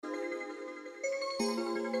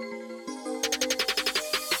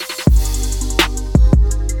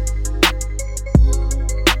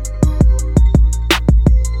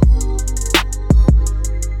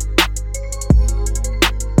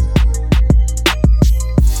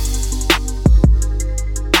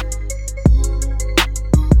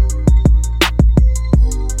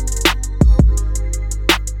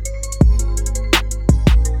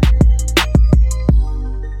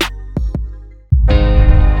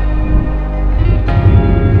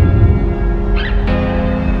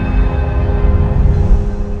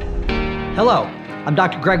I'm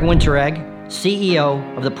Dr. Greg Winteregg,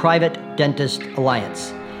 CEO of the Private Dentist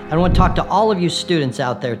Alliance. I want to talk to all of you students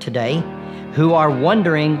out there today who are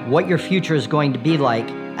wondering what your future is going to be like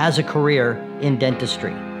as a career in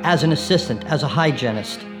dentistry. As an assistant, as a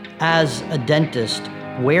hygienist, as a dentist,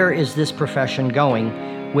 where is this profession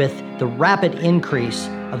going with the rapid increase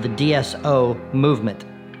of the DSO movement?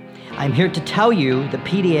 I'm here to tell you that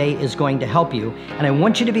PDA is going to help you, and I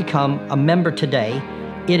want you to become a member today.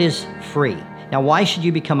 It is free. Now, why should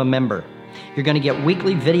you become a member? You're going to get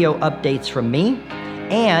weekly video updates from me,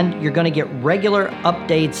 and you're going to get regular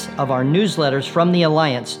updates of our newsletters from the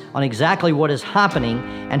Alliance on exactly what is happening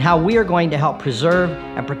and how we are going to help preserve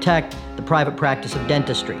and protect the private practice of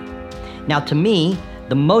dentistry. Now, to me,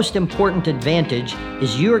 the most important advantage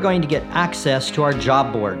is you are going to get access to our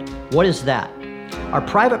job board. What is that? Our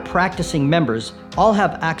private practicing members all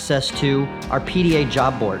have access to our PDA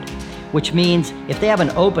job board, which means if they have an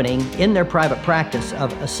opening in their private practice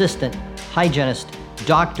of assistant, hygienist,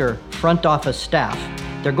 doctor, front office staff,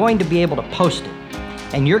 they're going to be able to post it.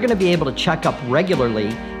 And you're going to be able to check up regularly.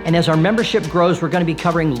 And as our membership grows, we're going to be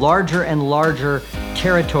covering larger and larger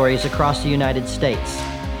territories across the United States.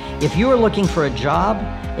 If you are looking for a job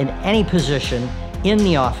in any position in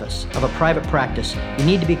the office of a private practice, you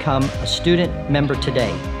need to become a student member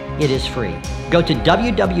today. It is free. Go to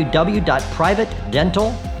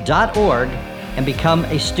www.privatedental.org and become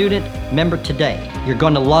a student member today. You're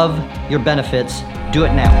going to love your benefits. Do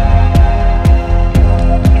it now.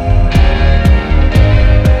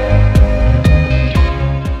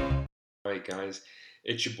 All right, guys,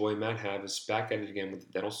 it's your boy Matt Havis back at it again with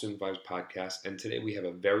the Dental Student Vibes podcast, and today we have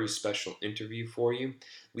a very special interview for you.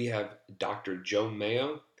 We have Dr. Joe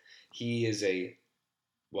Mayo. He is a,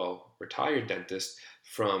 retired dentist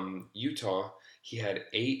from Utah. He had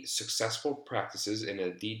 8 successful practices in a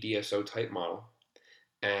DDSO type model,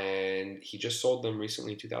 and he just sold them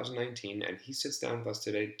recently in 2019, and he sits down with us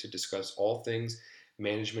today to discuss all things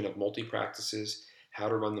management of multi-practices, how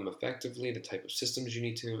to run them effectively, the type of systems you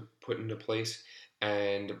need to put into place,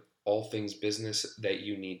 and all things business that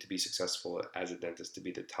you need to be successful as a dentist to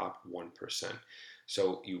be the top 1%.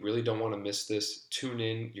 So you really don't want to miss this. Tune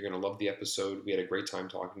in. You're going to love the episode. We had a great time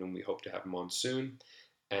talking to him. We hope to have him on soon.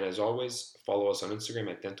 And as always, follow us on Instagram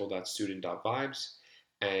at dental.student.vibes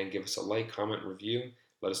and give us a like, comment, review.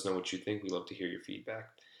 Let us know what you think. We love to hear your feedback.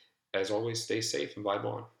 As always, stay safe and vibe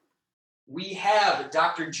on. We have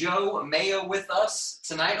Dr. Joe Mayo with us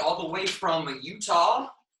tonight, all the way from Utah.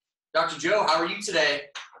 Dr. Joe, how are you today?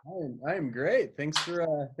 I am great. Thanks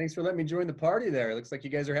for letting me join the party there. It looks like you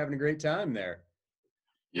guys are having a great time there.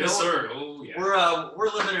 Yes, sir. Oh, yeah. We're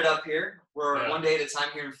living it up here. We're one day at a time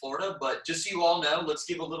here in Florida, but just so you all know, let's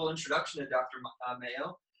give a little introduction to Dr.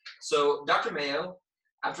 Mayo. So, Dr. Mayo,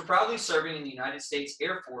 after proudly serving in the United States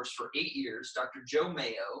Air Force for 8 years, Dr. Joe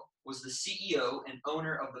Mayo was the CEO and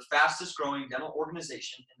owner of the fastest growing dental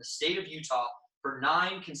organization in the state of Utah for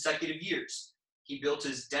 9 consecutive years. He built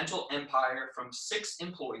his dental empire from 6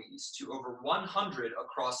 employees to over 100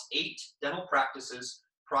 across 8 dental practices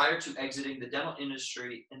prior to exiting the dental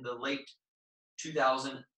industry in the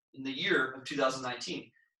year of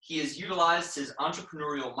 2019. He has utilized his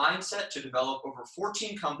entrepreneurial mindset to develop over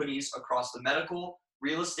 14 companies across the medical,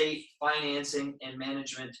 real estate, financing, and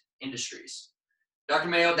management industries. Dr.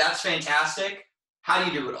 Mayo, that's fantastic. How do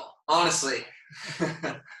you do it all? Honestly.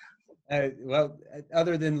 Well,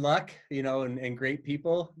 other than luck, and great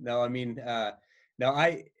people. No, I mean, I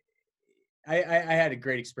had a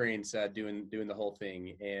great experience doing the whole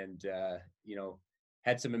thing, and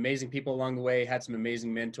had some amazing people along the way. Had some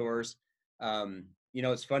amazing mentors.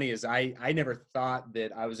 It's funny is I never thought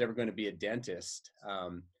that I was ever going to be a dentist.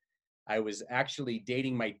 I was actually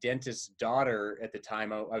dating my dentist's daughter at the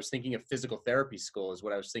time. I was thinking of physical therapy school is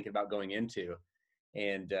what I was thinking about going into.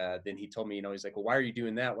 And then he told me, he's like, well, why are you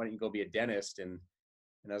doing that? Why don't you go be a dentist? And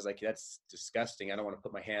I was like, that's disgusting. I don't want to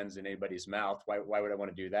put my hands in anybody's mouth. Why would I want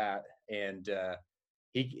to do that? And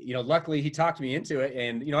he, luckily he talked me into it.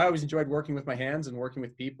 And, I always enjoyed working with my hands and working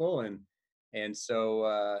with people. And so,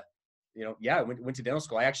 I went to dental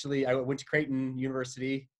school. I went to Creighton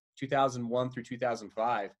University, 2001 through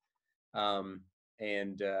 2005.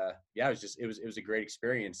 It was a great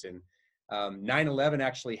experience. And 9/11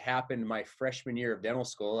 actually happened my freshman year of dental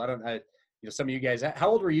school. Some of you guys, how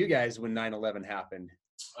old were you guys when 9/11 happened?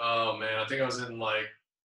 Oh man, I think I was in like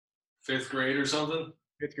 5th grade or something.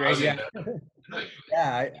 5th grade, yeah.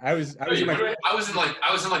 I was in like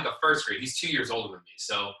the 1st grade. He's 2 years older than me,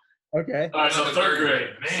 so. Okay. All right, so 3rd grade.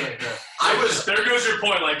 Man, there goes your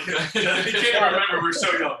point. Like, you can't remember. We're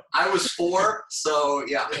so young. I was 4, so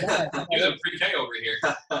yeah. He was in pre-K over here.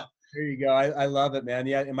 There you go. I love it, man.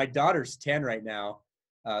 Yeah. And my daughter's 10 right now.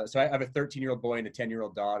 So I have a 13-year-old boy and a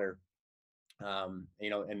 10-year-old daughter. And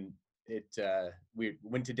we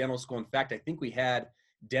went to dental school. In fact, I think we had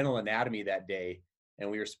dental anatomy that day, and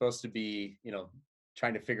we were supposed to be,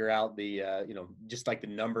 trying to figure out the, just like the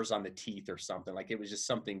numbers on the teeth or something. Like it was just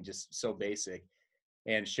something just so basic,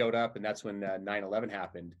 and showed up. And that's when 9/11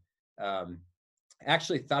 happened.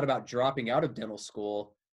 Actually thought about dropping out of dental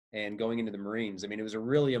school and going into the Marines. I mean, it was a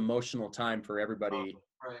really emotional time for everybody.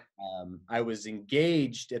 Right. I was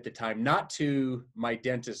engaged at the time, not to my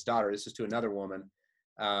dentist daughter. This is to another woman.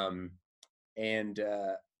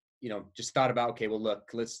 Just thought about, okay, well, look,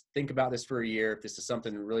 let's think about this for a year. If this is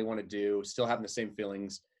something we really want to do, still having the same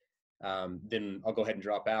feelings, then I'll go ahead and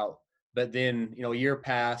drop out. But then, a year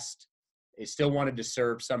passed. I still wanted to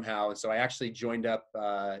serve somehow. And so I actually joined up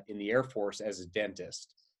in the Air Force as a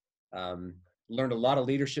dentist. Learned a lot of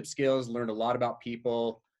leadership skills, learned a lot about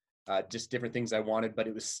people, just different things I wanted. But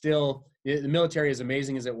it was still, the military, as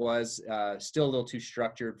amazing as it was, still a little too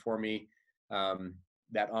structured for me.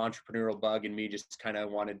 That entrepreneurial bug in me just kind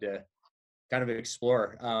of wanted to kind of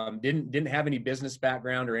explore. Didn't have any business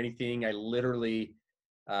background or anything. I literally,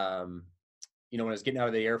 when I was getting out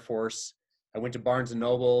of the Air Force, I went to Barnes &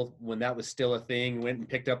 Noble when that was still a thing, went and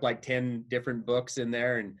picked up like 10 different books in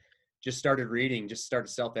there and just started reading, just started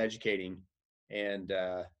self-educating. And,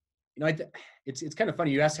 it's kind of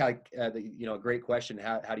funny. You asked how, a great question.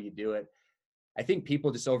 How do you do it? I think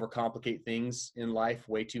people just overcomplicate things in life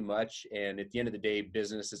way too much. And at the end of the day,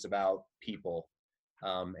 business is about people.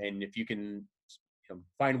 And if you can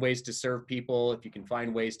find ways to serve people, if you can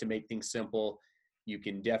find ways to make things simple, you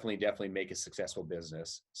can definitely make a successful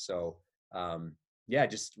business. So,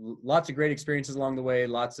 just lots of great experiences along the way,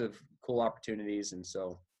 lots of cool opportunities. And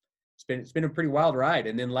so it's been a pretty wild ride.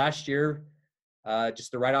 And then last year,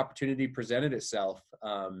 just the right opportunity presented itself.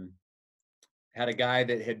 Had a guy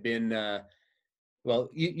that had been,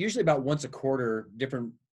 usually about once a quarter,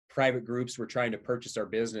 different private groups were trying to purchase our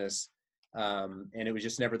business. And it was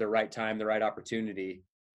just never the right time, the right opportunity.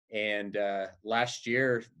 And last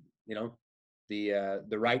year, the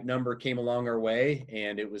right number came along our way,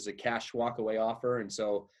 and it was a cash walk-away offer. And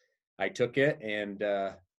so I took it, and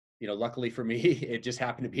luckily for me, it just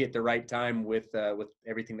happened to be at the right time with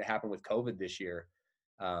everything that happened with COVID this year.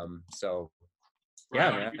 Man.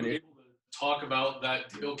 Talk about that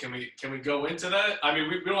deal? Can we go into that? I mean,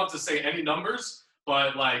 we don't have to say any numbers,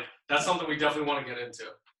 but like that's something we definitely want to get into.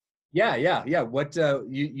 Yeah. What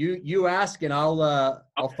you ask, and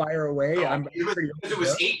I'll fire away. It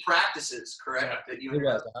was 8 practices, correct? Yeah. That you it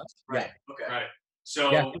was. Right. Yeah. Okay. Right.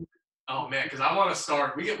 So, oh man, because I want to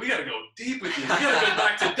start. We got to go deep with you. We got to go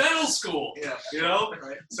back to dental school. Yeah.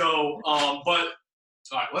 Right. So, but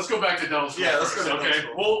all right, let's go back to dental school. Yeah, first, let's go to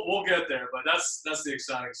dental school. We'll get there, but that's the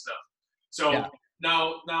exciting stuff. So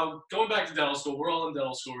now going back to dental school, we're all in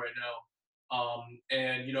dental school right now.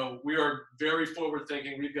 And we are very forward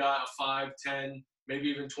thinking. We've got a 5, 10, maybe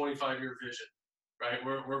even 25-year vision, right?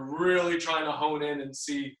 We're really trying to hone in and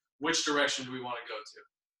see which direction do we want to go to.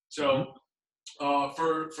 So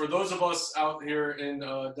for those of us out here in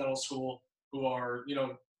dental school who are,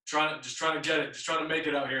 trying to get it, just trying to make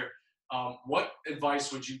it out here, what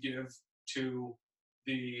advice would you give to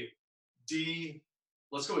the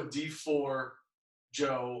let's go with D4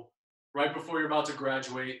 Joe, right before you're about to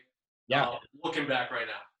graduate? Looking back right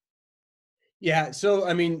now. Yeah. So,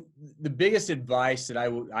 I mean, the biggest advice that I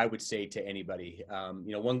would say to anybody,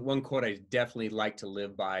 one quote I definitely like to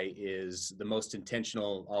live by is the most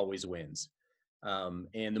intentional always wins.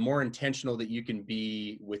 And the more intentional that you can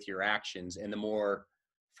be with your actions, and the more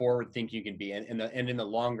forward thinking you can be, and in the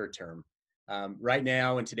longer term. Right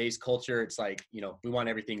now in today's culture, it's like, we want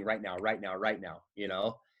everything right now,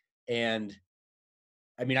 and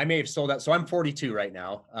I mean, I may have sold out. So I'm 42 right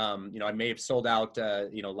now. I may have sold out,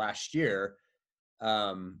 last year.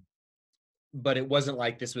 But it wasn't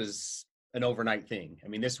like this was an overnight thing. I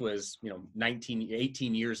mean, this was,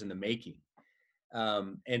 18 years in the making.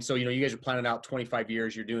 And so, you guys are planning out 25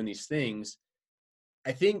 years, you're doing these things.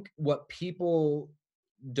 I think what people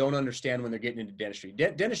don't understand when they're getting into dentistry,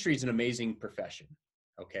 dentistry is an amazing profession.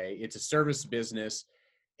 Okay. It's a service business,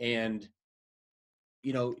 and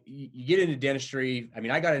you get into dentistry. I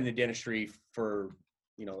mean, I got into dentistry for,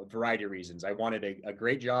 a variety of reasons. I wanted a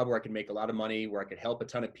great job where I could make a lot of money, where I could help a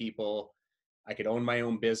ton of people. I could own my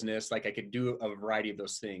own business. Like I could do a variety of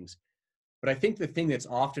those things. But I think the thing that's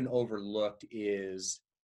often overlooked is,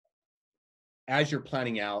 as you're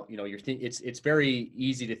planning out, it's very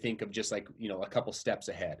easy to think of just like, a couple steps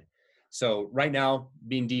ahead. So right now,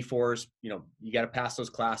 being D4s, you got to pass those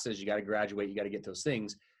classes, you got to graduate, you got to get those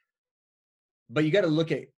things. But you got to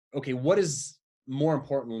look at okay, what is more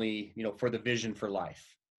importantly, for the vision for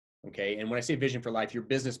life? Okay. And when I say vision for life, your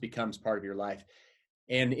business becomes part of your life.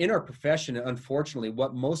 And in our profession, unfortunately,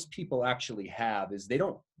 what most people actually have is they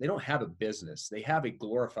don't have a business. They have a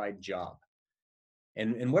glorified job.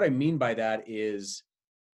 And what I mean by that is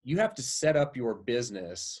you have to set up your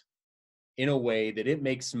business in a way that it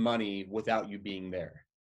makes money without you being there.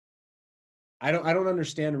 I don't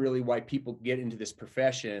understand really why people get into this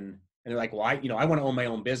profession and they're like, well, I want to own my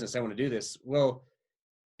own business. I want to do this. Well,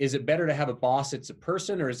 is it better to have a boss that's a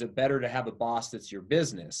person, or is it better to have a boss that's your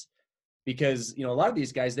business? Because, a lot of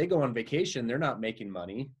these guys, they go on vacation, they're not making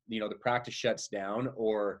money. The practice shuts down,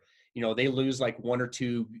 or, they lose like one or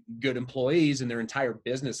two good employees and their entire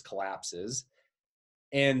business collapses.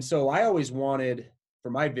 And so I always wanted, for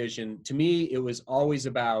my vision, to me, it was always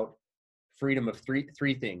about freedom of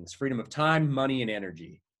three things: freedom of time, money, and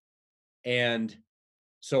energy. And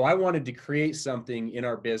so I wanted to create something in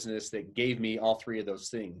our business that gave me all three of those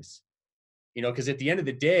things, because at the end of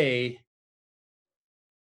the day,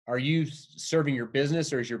 are you serving your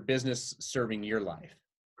business, or is your business serving your life?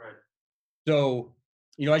 Right. So,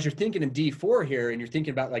 as you're thinking in D4 here, and you're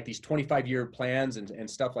thinking about like these 25-year plans and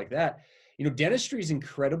stuff like that, dentistry is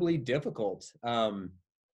incredibly difficult.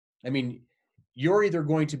 You're either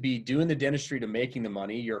going to be doing the dentistry to making the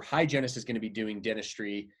money, your hygienist is going to be doing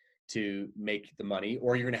dentistry to make the money,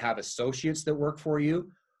 or you're going to have associates that work for you,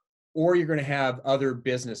 or you're going to have other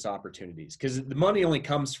business opportunities, because the money only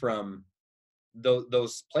comes from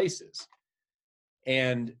those places.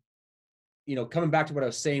 And, coming back to what I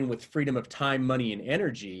was saying with freedom of time, money, and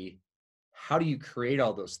energy, how do you create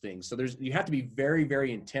all those things? So you have to be very,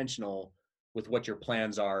 very intentional with what your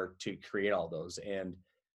plans are to create all those. And,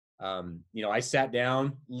 I sat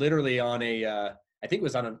down literally on I think it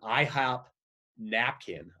was on an IHOP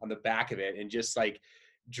napkin on the back of it, and just like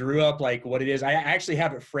drew up like what it is. I actually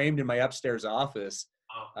have it framed in my upstairs office.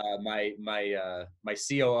 My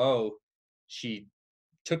COO, she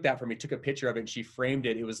took that from me, took a picture of it, and she framed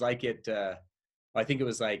it. It was like I think it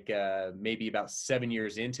was like maybe about 7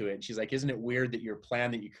 years into it. And she's like, isn't it weird that your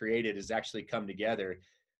plan that you created has actually come together?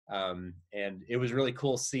 And it was really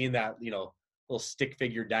cool seeing that, little stick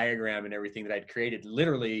figure diagram and everything that I'd created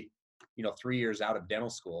literally, 3 years out of dental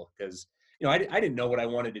school. Because, I didn't know what I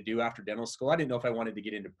wanted to do after dental school. I didn't know if I wanted to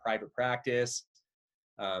get into private practice.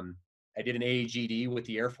 I did an AAGD with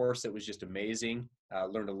the Air Force that was just amazing.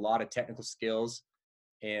 Learned a lot of technical skills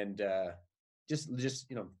and just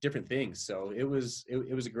different things. So it was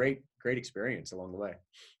a great experience along the way.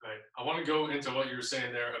 Right. I want to go into what you were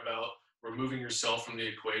saying there about removing yourself from the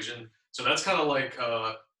equation. So that's kind of like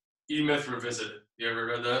E-Myth Revisited. You ever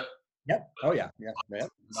read that? Yep. Oh yeah.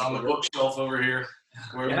 It's on the bookshelf over here.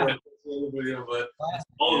 But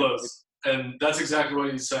all of those, and that's exactly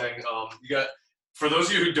what he's saying. You got, for those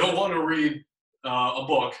of you who don't want to read a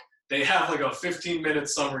book, they have like a 15-minute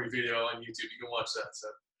summary video on YouTube. You can watch that. So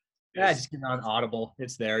yeah, just get on Audible.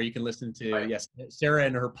 It's there. You can listen to Sarah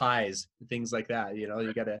and her pies, things like that. You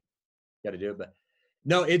gotta do it. But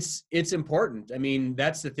no, it's important. I mean,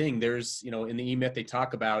 that's the thing. There's, in the E-Myth, they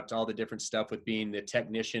talk about all the different stuff with being the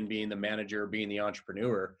technician, being the manager, being the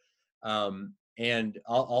entrepreneur. And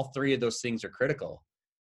all three of those things are critical.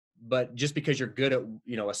 But just because you're good at,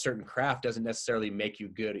 a certain craft doesn't necessarily make you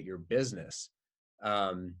good at your business.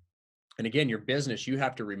 And again, your business, you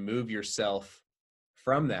have to remove yourself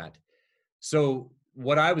from that. So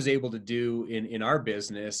what I was able to do in our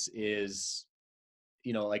business is,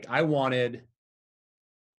 like I wanted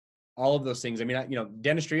all of those things. I mean,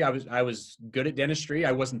 dentistry, I was good at dentistry.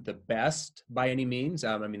 I wasn't the best by any means.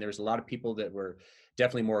 There's a lot of people that were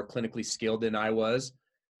definitely more clinically skilled than I was.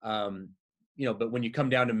 But when you come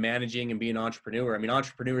down to managing and being an entrepreneur,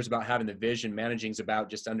 entrepreneur is about having the vision. Managing is about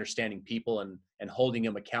just understanding people and holding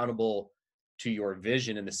them accountable to your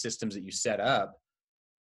vision and the systems that you set up.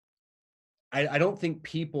 I don't think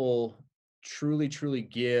people truly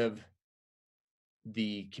give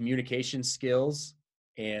the communication skills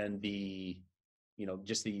and the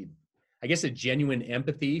genuine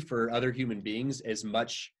empathy for other human beings as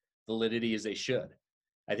much validity as they should.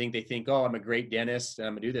 I think they think, oh, I'm a great dentist,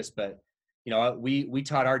 I'm gonna do this. But we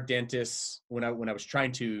taught our dentists when I was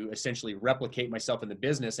trying to essentially replicate myself in the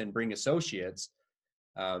business and bring associates.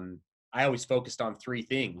 I always focused on three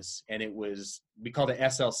things, and we called it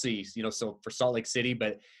SLC, so for Salt Lake City,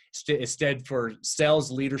 but it stood for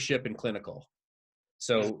sales, leadership, and clinical.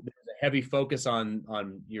 So there's a heavy focus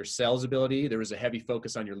on your sales ability. There was a heavy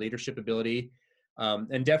focus on your leadership ability.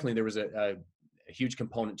 And definitely there was a huge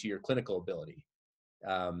component to your clinical ability.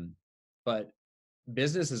 But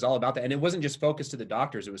business is all about that. And it wasn't just focused to the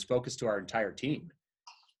doctors. It was focused to our entire team.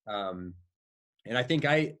 And I think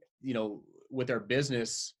with our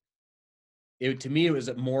business, to me, it was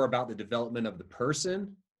more about the development of the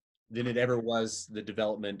person than it ever was the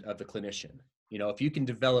development of the clinician. If you can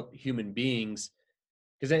develop human beings,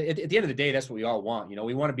 because at the end of the day, that's what we all want.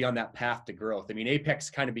 We want to be on that path to growth. I mean, Apex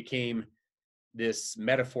kind of became this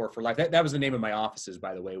metaphor for life. That was the name of my offices,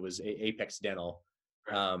 by the way, was Apex Dental.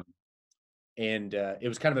 And it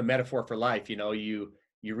was kind of a metaphor for life.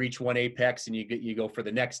 You reach one apex and you go for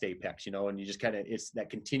the next apex, and you just it's that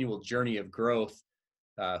continual journey of growth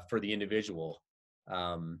for the individual.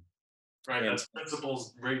 Right. That's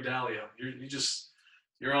Principles Ray Dalio.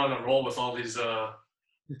 You're on a roll with all these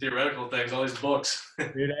theoretical things, all these books.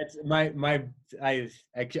 Dude,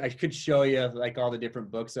 I could show you like all the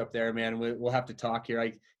different books up there, man. We'll have to talk here.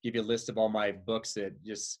 I give you a list of all my books that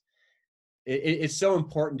just, it's so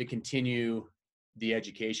important to continue the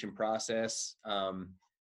education process.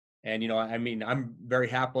 And, I'm very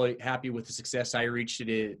happy with the success I reached at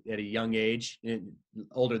a young age,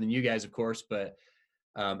 older than you guys, of course, but,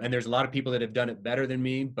 and there's a lot of people that have done it better than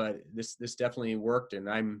me, but this definitely worked. And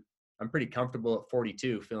I'm pretty comfortable at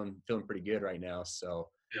 42, feeling pretty good right now. So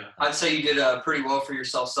yeah, I'd say you did pretty well for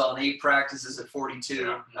yourself, selling 8 practices at 42.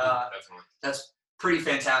 Yeah, definitely. That's pretty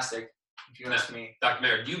fantastic, if you ask me. Dr.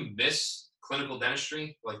 Mayer, do you miss clinical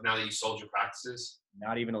dentistry, like now that you sold your practices?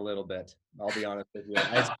 Not even a little bit. I'll be honest with you.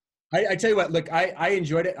 I tell you what, look, I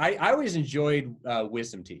enjoyed it. I always enjoyed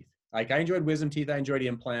wisdom teeth. Like I enjoyed wisdom teeth. I enjoyed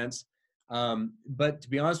implants. But to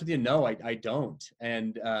be honest with you, no, I don't.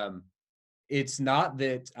 And it's not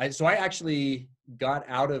that I actually got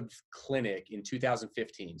out of clinic in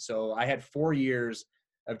 2015. So I had 4 years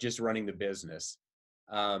of just running the business.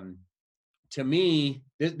 To me,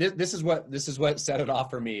 this is what set it off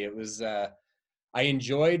for me. It was, I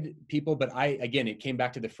enjoyed people, but it came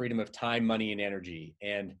back to the freedom of time, money, and energy.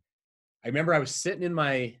 And I remember I was sitting in an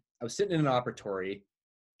operatory.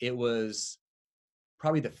 It was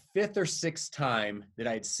probably the 5th or 6th time that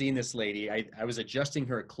I had seen this lady. I was adjusting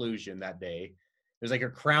her occlusion that day. It was like her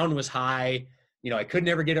crown was high. I could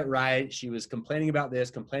never get it right. She was complaining about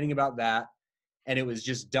this, complaining about that. And it was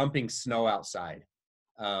just dumping snow outside.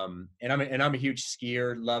 And I'm a huge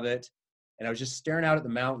skier, love it. And I was just staring out at the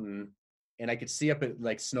mountain and I could see up at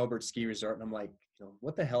like Snowbird Ski Resort. And I'm like,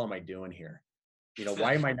 what the hell am I doing here?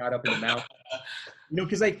 Why am I not up in the mountain?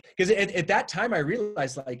 Because at that time I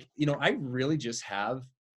realized I really just have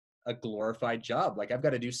a glorified job. Like I've got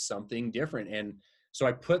to do something different. And so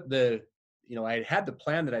I put I had the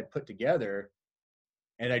plan that I'd put together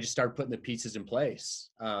and I just started putting the pieces in place.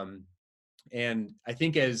 And I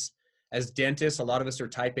think as dentists, a lot of us are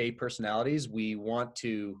type A personalities. We want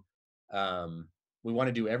to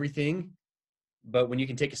do everything. But when you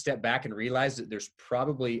can take a step back and realize that there's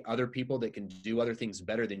probably other people that can do other things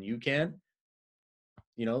better than you can,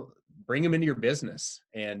 bring them into your business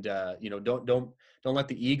and, don't let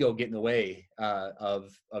the ego get in the way of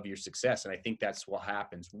your success. And I think that's what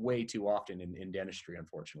happens way too often in dentistry,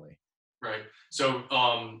 unfortunately. Right. So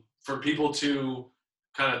for people to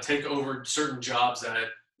kind of take over certain jobs that,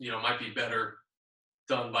 might be better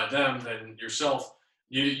done by them than yourself,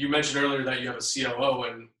 you mentioned earlier that you have a COO,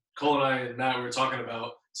 and Cole and I and Matt, we were talking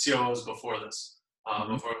about COOs before this,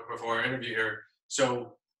 before our interview here.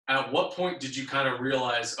 So at what point did you kind of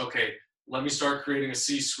realize, okay, let me start creating a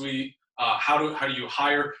C-suite? How do you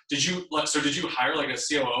hire? Did you hire like a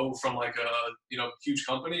COO from like a huge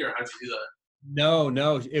company, or how did you do that?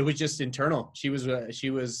 No, it was just internal. She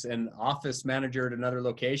was an office manager at another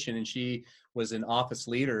location, and she was an office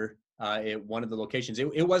leader at one of the locations.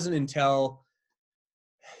 It wasn't until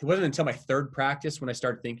my 3rd practice when I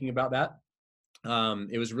started thinking about that.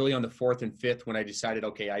 It was really on the 4th and 5th when I decided,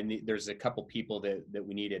 okay, there's a couple people that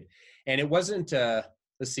we needed. And it wasn't,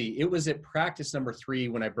 it was at practice number 3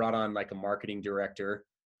 when I brought on like a marketing director.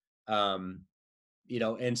 And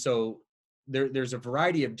so there's a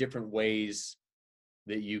variety of different ways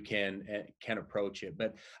that you can approach it.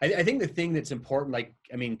 But I think the thing that's important,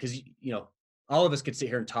 because, all of us could sit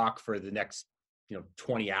here and talk for the next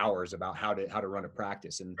 20 hours about how to run a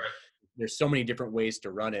practice, and there's so many different ways to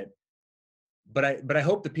run it. But I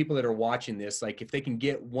hope the people that are watching this, like if they can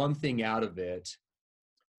get one thing out of it,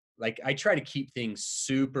 like I try to keep things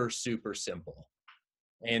super, super simple.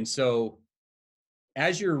 And so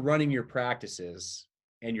as you're running your practices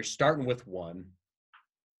and you're starting with one,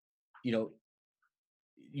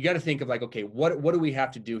 you got to think of like, okay, what do we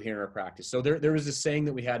have to do here in our practice? So there was a saying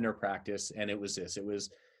that we had in our practice, and it was this. It was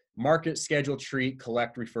market, schedule, treat,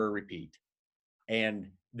 collect, refer, repeat. And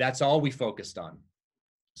that's all we focused on.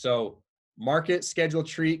 So market, schedule,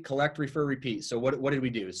 treat, collect, refer, repeat. So what did we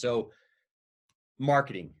do? So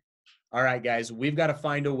marketing. All right, guys, we've got to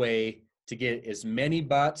find a way to get as many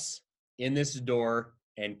butts in this door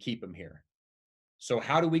and keep them here. So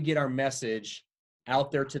how do we get our message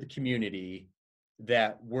out there to the community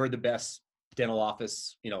that we're the best dental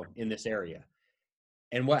office, in this area?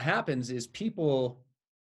 And what happens is people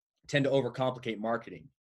tend to overcomplicate marketing.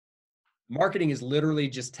 Marketing is literally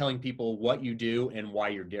just telling people what you do and why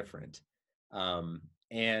you're different.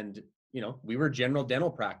 We were general dental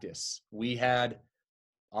practice. We had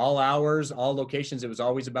all hours, all locations. It was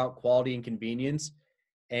always about quality and convenience.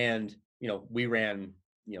 And, we ran,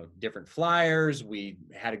 different flyers. We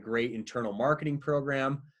had a great internal marketing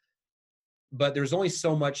program, but there's only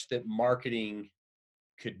so much that marketing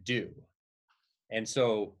could do. And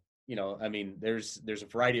so, there's a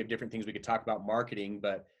variety of different things we could talk about marketing,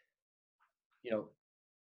 but,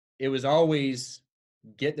 it was always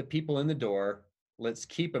get the people in the door. Let's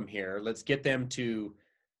keep them here. Let's get them to,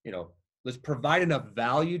 let's provide enough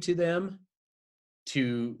value to them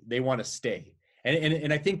they want to stay.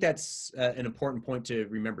 And I think that's an important point to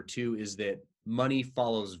remember too, is that money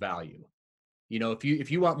follows value.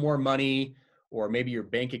 If you want more money, or maybe your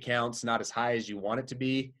bank account's not as high as you want it to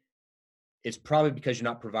be, it's probably because you're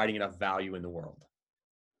not providing enough value in the world.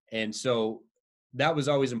 And so that was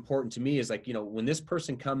always important to me, is like, when this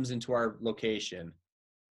person comes into our location,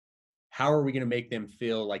 how are we going to make them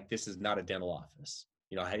feel like this is not a dental office?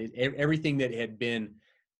 Everything that had been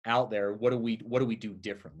out there, what do we do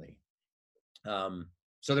differently?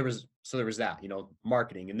 So there was that,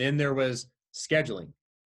 marketing, and then there was scheduling.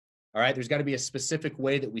 All right. There's got to be a specific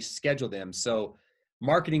way that we schedule them. So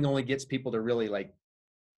marketing only gets people to really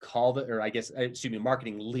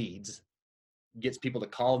marketing leads, gets people to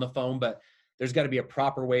call on the phone, but there's got to be a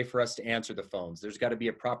proper way for us to answer the phones. There's got to be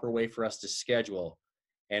a proper way for us to schedule.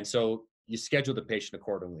 And so you schedule the patient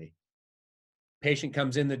accordingly. Patient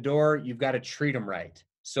comes in the door, you've got to treat them right.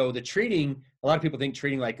 So the treating, a lot of people think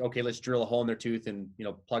treating like, okay, let's drill a hole in their tooth and,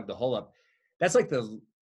 plug the hole up. That's like the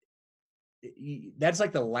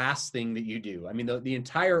last thing that you do. I mean, the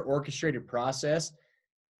entire orchestrated process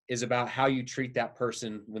is about how you treat that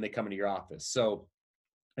person when they come into your office. So,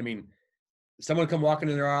 someone come walking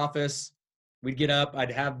into their office, we'd get up,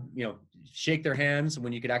 I'd have, shake their hands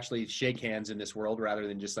when you could actually shake hands in this world, rather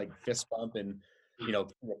than just like fist bump and,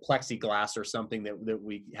 plexiglass or something that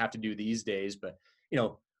we have to do these days. But,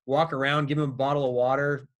 walk around, give them a bottle of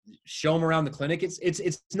water, show them around the clinic.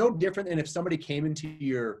 It's no different than if somebody came into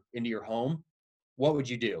your home. What would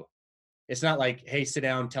you do? It's not like, hey, sit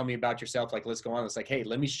down, tell me about yourself. Like, let's go on. It's like, hey,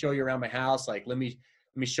 let me show you around my house. Like, let me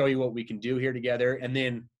show you what we can do here together. And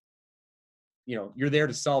then, you're there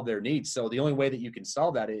to solve their needs. So the only way that you can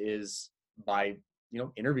solve that is by,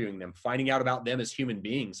 interviewing them, finding out about them as human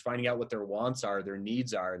beings, finding out what their wants are, their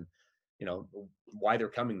needs are, and, why they're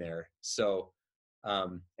coming there. So,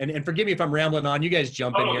 and forgive me if I'm rambling on. You guys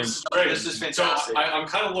jump in here. This is fantastic. So I'm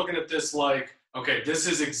kind of looking at this like, okay, this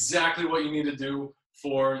is exactly what you need to do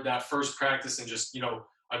for that first practice, and just,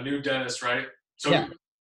 a new dentist, right? So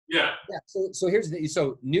yeah. So here's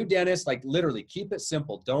so new dentist, like literally keep it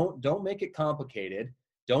simple. Don't make it complicated.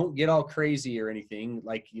 Don't get all crazy or anything,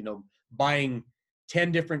 like, buying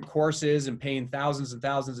 10 different courses and paying thousands and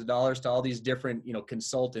thousands of dollars to all these different,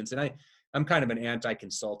 consultants. And I'm kind of an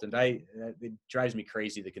anti-consultant. It drives me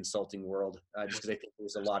crazy, the consulting world, just because I think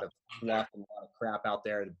there's a lot of fluff and a lot of crap out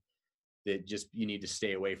there that just you need to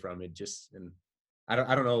stay away from. It just, and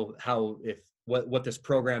I don't know what this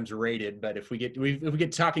program's rated, but if we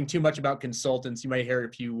get talking too much about consultants, you might hear a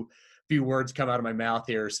few words come out of my mouth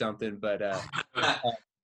here or something. But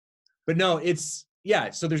but no,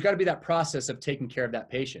 so there's got to be that process of taking care of that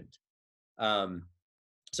patient. So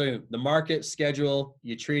the market, schedule,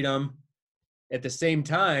 you treat them. At the same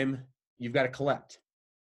time, you've got to collect.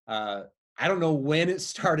 I don't know when it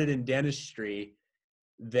started in dentistry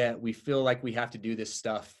that we feel like we have to do this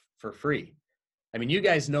stuff for free. I mean, you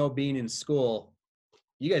guys know, being in school,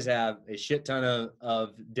 you guys have a shit ton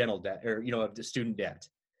of dental debt, or, of the student debt.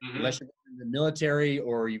 Mm-hmm. Unless you're in the military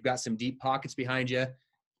or you've got some deep pockets behind you,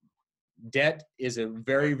 debt is a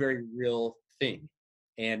very, very real thing,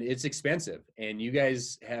 and it's expensive. And you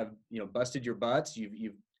guys have, busted your butts.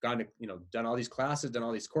 You've gone to, done all these classes, done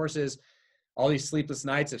all these courses, all these sleepless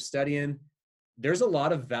nights of studying. There's a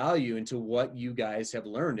lot of value into what you guys have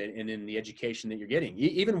learned and in the education that you're getting,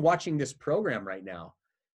 even watching this program right now.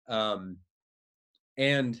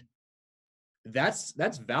 And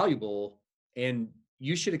that's valuable, and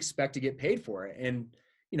you should expect to get paid for it. And,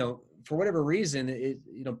 for whatever reason,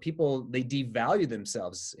 people, they devalue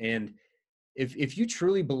themselves. And if you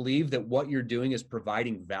truly believe that what you're doing is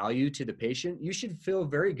providing value to the patient, you should feel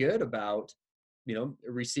very good about,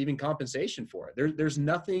 receiving compensation for it. There's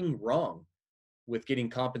nothing wrong with getting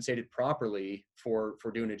compensated properly for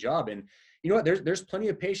doing a job. And you know what, there's plenty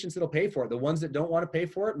of patients that'll pay for it. The ones that don't want to pay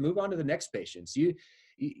for it, move on to the next patients.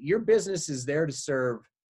 Your business is there to serve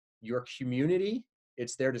your community.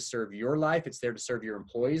 It's there to serve your life. It's there to serve your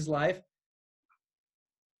employees' life.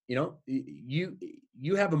 You know,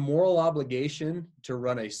 you have a moral obligation to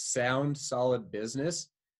run a sound, solid business,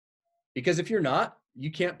 because if you're not,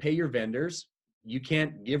 you can't pay your vendors. You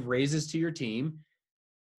can't give raises to your team.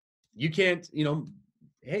 You can't, you know,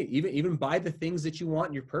 hey, even buy the things that you want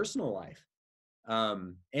in your personal life.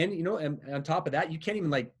 And, you know, and on top of that, you can't even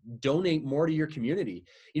like donate more to your community.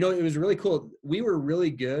 You know, it was really cool. We were really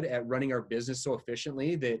good at running our business so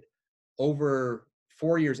efficiently that over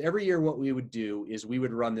 4 years, every year, what we would do is we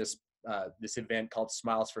would run this event called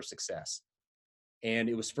Smiles for Success. And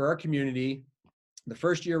it was for our community. The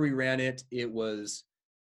first year we ran it, it was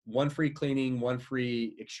 1 free cleaning, 1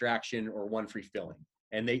 free extraction, or 1 free filling.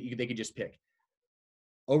 And they could just pick.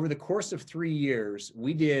 Over the course of 3 years,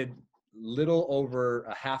 we did little over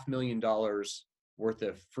 $500,000 worth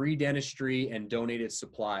of free dentistry and donated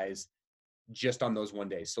supplies just on those 1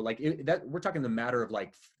 day. So like that, we're talking the matter of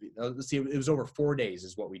like, let's see, it was over 4 days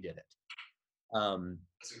is what we did it. And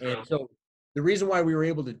so the reason why we were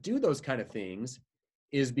able to do those kind of things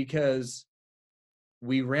is because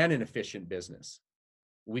we ran an efficient business.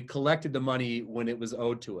 We collected the money when it was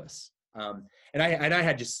owed to us. And I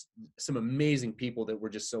had just some amazing people that were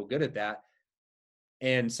just so good at that.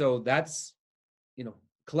 And so that's, you know,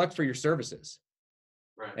 collect for your services.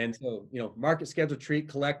 Right. And so, you know, market, schedule, treat,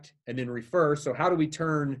 collect, and then refer. So how do we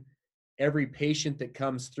turn every patient that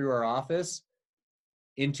comes through our office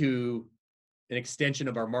into an extension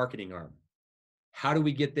of our marketing arm? How do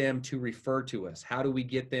we get them to refer to us? How do we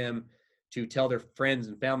get them to tell their friends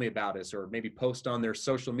and family about us, or maybe post on their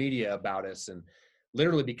social media about us, and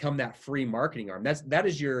literally become that free marketing arm? That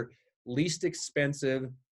is your least expensive,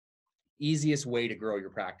 easiest way to grow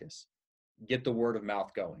your practice. Get the word of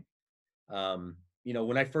mouth going. You know,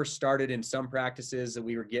 when I first started in some practices,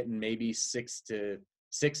 we were getting maybe 6 to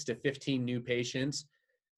 15 new patients.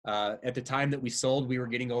 At the time that we sold, we were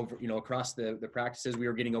getting over, you know, across the practices, we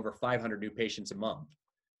were getting over 500 new patients a month.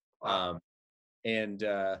 And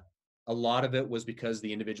a lot of it was because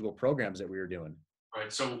the individual programs that we were doing.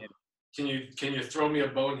 Right. So can you throw me a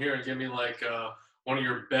bone here and give me like one of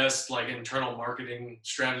your best like internal marketing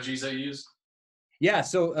strategies that you use? Yeah.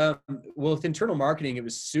 So, well, with internal marketing, it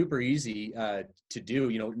was super easy to do.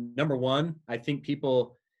 You know, number one, I think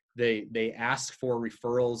people, they ask for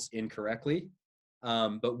referrals incorrectly.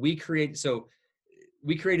 But we created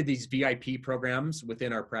these VIP programs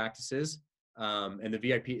within our practices. And the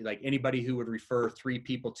VIP, like anybody who would refer 3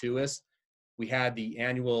 people to us, we had the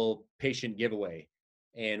annual patient giveaway,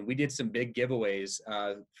 and we did some big giveaways.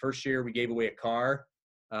 First year we gave away a car.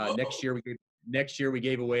 Next year we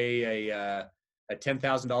gave away a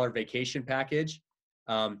 $10,000 vacation package.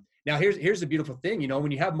 Now here's the beautiful thing. You know,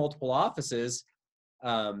 when you have multiple offices,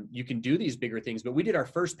 you can do these bigger things, but we did our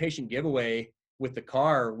first patient giveaway with the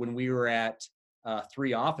car when we were at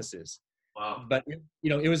 3 offices. Wow. But you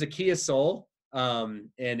know, it was a Kia Soul, and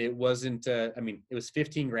it wasn't. I mean, it was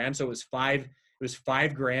 15 grand, so it was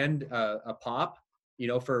 $5 grand a pop, you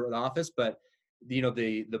know, for an office. But you know,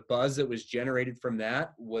 the buzz that was generated from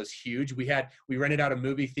that was huge. We rented out a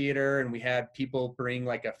movie theater, and we had people bring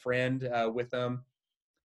like a friend with them,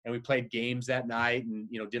 and we played games that night, and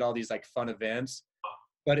you know, did all these like fun events.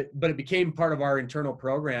 But it became part of our internal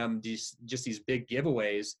program, just these big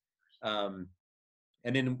giveaways.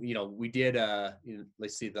 And then, you know, we did, you know,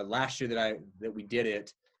 let's see, the last year that we did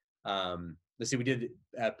it, we did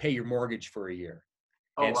pay your mortgage for a year.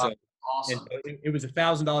 Oh, and wow. so, Awesome. And it was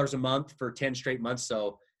 $1,000 a month for 10 straight months.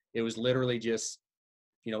 So it was literally just,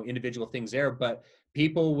 you know, individual things there. But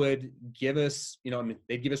people would give us, you know, I mean,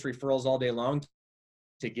 they'd give us referrals all day long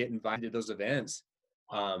to get invited to those events.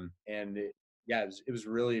 And it was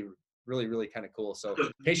really, really, really kind of cool. So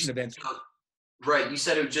patient events. Right. You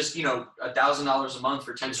said it was just, you know, $1,000 a month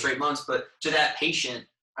for 10 straight months, but to that patient,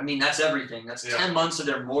 I mean, that's everything. That's 10 months of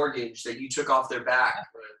their mortgage that you took off their back.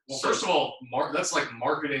 Right. Well, first of all, that's like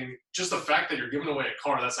marketing. Just the fact that you're giving away a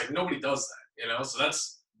car, that's like, nobody does that, you know? So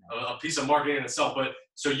that's a piece of marketing in itself. But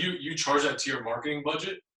so you charge that to your marketing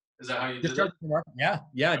budget? Is that how you did it?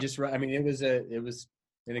 Yeah. Just right. I mean, it was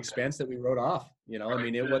an expense that we wrote off, you know. Right. I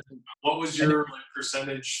mean, it wasn't. What was your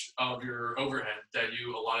percentage of your overhead that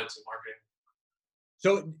you allotted to marketing?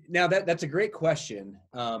 So now that's a great question.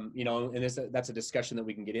 You know, and that's a discussion that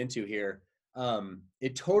we can get into here.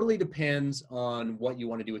 It totally depends on what you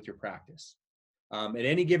want to do with your practice. At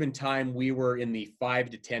any given time, we were in the 5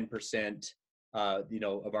 to 10%, you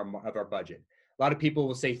know, of our budget. lot of people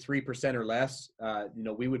will say 3% or less.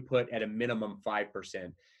 We would put at a minimum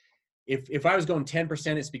 5%. If I was going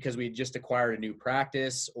 10%, it's because we had just acquired a new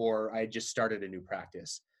practice or I just started a new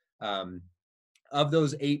practice. Of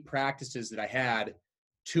those 8 practices that I had,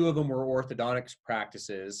 2 of them were orthodontics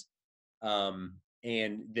practices, and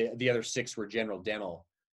the other 6 were general dental.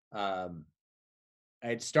 I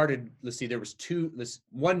had started, there was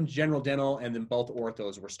 1 general dental, and then both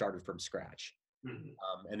orthos were started from scratch.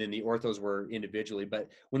 Mm-hmm. And then the orthos were individually. But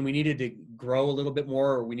when we needed to grow a little bit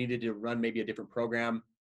more, or we needed to run maybe a different program,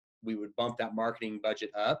 we would bump that marketing budget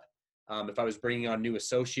up. If I was bringing on new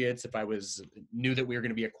associates, if I knew that we were going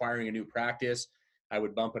to be acquiring a new practice, I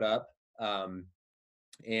would bump it up.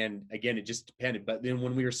 And again, it just depended. But then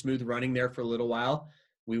when we were smooth running there for a little while,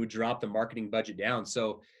 we would drop the marketing budget down.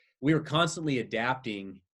 So we were constantly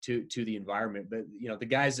adapting to the environment. But, the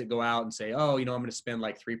guys that go out and say, oh, I'm going to spend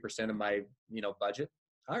like 3% of my, budget.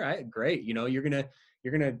 All right, great. You're going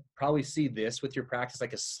to probably see this with your practice,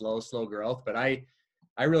 like a slow growth. But I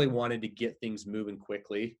really wanted to get things moving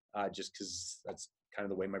quickly, just because that's kind of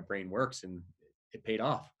the way my brain works, and it paid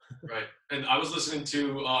off. Right. And I was listening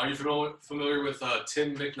to, are you familiar with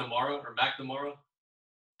Tim McNamara or McNamara?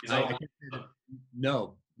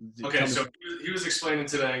 No. Okay, so he was explaining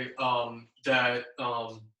today that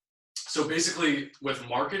so basically with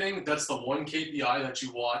marketing, that's the one KPI that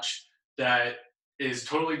you watch that is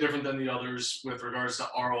totally different than the others with regards to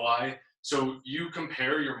ROI. So you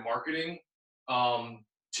compare your marketing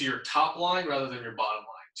to your top line rather than your bottom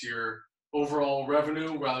line, to your overall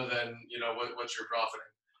revenue rather than what you're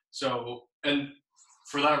profiting. So, and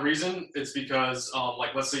for that reason, it's because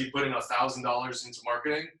let's say you put in $1,000 into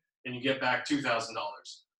marketing and you get back $2,000.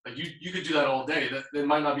 Like you could do that all day. That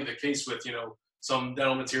might not be the case with some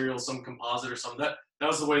dental material, some composite, or something. That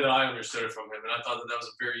was the way that I understood it from him, and I thought that was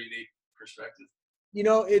a very unique perspective.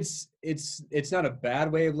 It's not a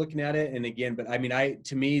bad way of looking at it. And again, but I mean,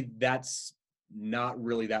 to me, that's not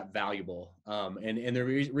really that valuable. And the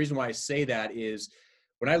reason why I say that is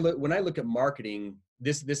when I look at marketing,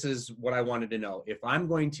 this is what I wanted to know. If I'm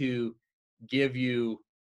going to give you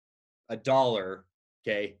 $1,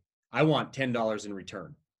 okay, I want $10 in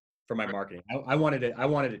return for my marketing. I wanted a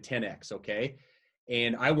 10x, okay,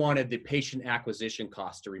 and I wanted the patient acquisition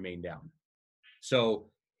cost to remain down. So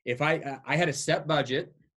if I had a set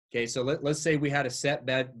budget, okay, so let's say we had a set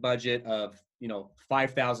budget of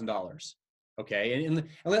 $5,000. Okay, and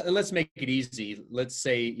let's make it easy. Let's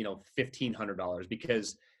say $1,500,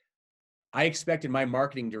 because I expected my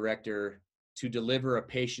marketing director to deliver a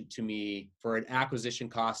patient to me for an acquisition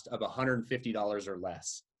cost of $150 or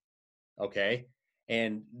less. Okay,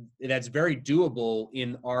 and that's very doable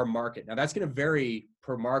in our market. Now that's going to vary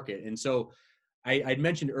per market, and so I'd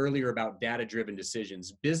mentioned earlier about data-driven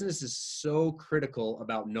decisions. Business is so critical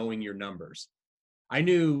about knowing your numbers. I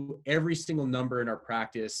knew every single number in our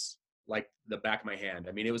practice like the back of my hand.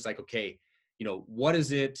 I mean, it was like, okay, what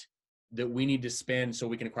is it that we need to spend so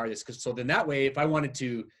we can acquire this? So then that way, if I wanted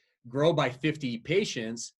to grow by 50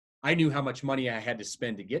 patients, I knew how much money I had to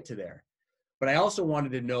spend to get to there. But I also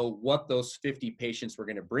wanted to know what those 50 patients were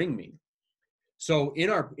going to bring me. So in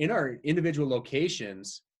our individual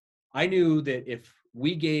locations, I knew that if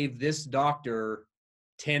we gave this doctor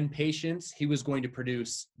 10 patients, he was going to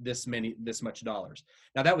produce this much dollars.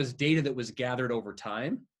 Now that was data that was gathered over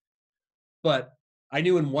time. But I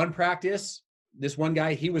knew in one practice, this one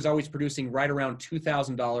guy, he was always producing right around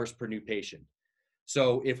 $2,000 per new patient.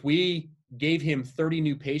 So if we gave him 30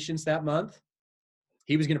 new patients that month,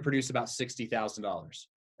 he was going to produce about $60,000.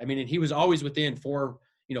 I mean, and he was always within $5,000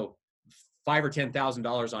 or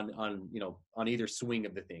 $10,000 on either swing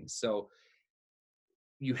of the things. So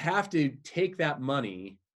you have to take that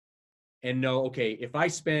money and know, okay, if I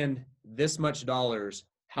spend this much dollars,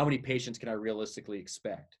 how many patients can I realistically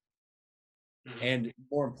expect? Mm-hmm. And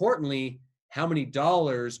more importantly, how many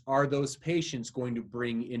dollars are those patients going to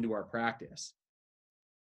bring into our practice?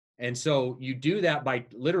 And so you do that by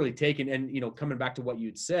literally taking, and coming back to what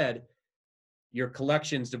you'd said, your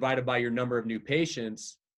collections divided by your number of new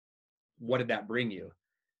patients, what did that bring you?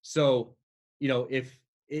 So, if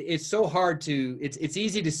it's so hard to, it's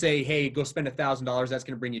easy to say, hey, go spend $1,000, that's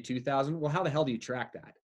going to bring you 2,000. Well, how the hell do you track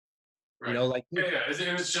that? Right.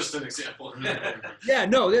 It was just an example. Yeah,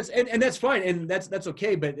 no, that's fine, and that's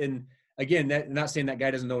okay. But again, not saying that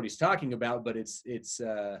guy doesn't know what he's talking about, but it's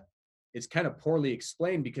kind of poorly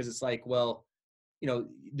explained, because it's like, well,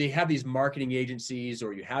 they have these marketing agencies,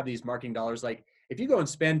 or you have these marketing dollars. Like if you go and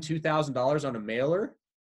spend $2,000 on a mailer,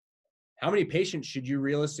 how many patients should you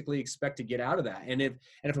realistically expect to get out of that? And if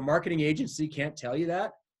a marketing agency can't tell you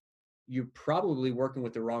that, you're probably working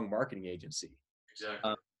with the wrong marketing agency.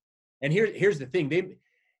 Exactly. And here's the thing.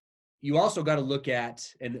 You also got to look at,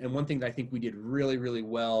 and one thing that I think we did really, really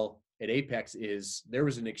well at Apex is there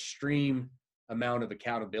was an extreme amount of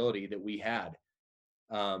accountability that we had.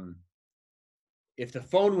 If the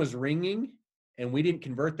phone was ringing and we didn't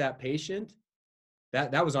convert that patient,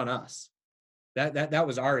 that was on us. That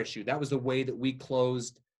was our issue. That was the way that we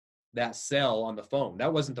closed that sell on the phone.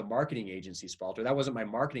 That wasn't the marketing agency's fault, or that wasn't my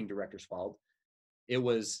marketing director's fault. It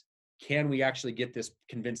was, can we actually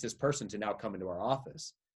convince this person to now come into our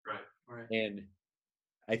office? Right. And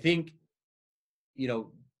I think,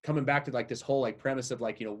 coming back to like this whole like premise of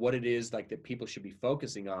like, what it is like that people should be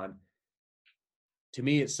focusing on. To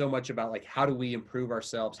me, it's so much about like, how do we improve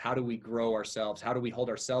ourselves? How do we grow ourselves? How do we hold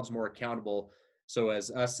ourselves more accountable? So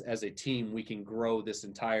as us as a team, we can grow this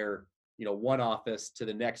entire, one office to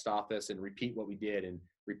the next office and repeat what we did and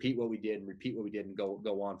repeat what we did and repeat what we did and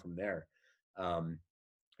go on from there.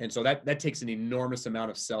 And so that takes an enormous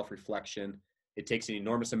amount of self-reflection. It takes an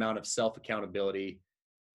enormous amount of self-accountability,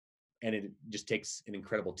 and it just takes an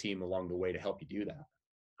incredible team along the way to help you do that.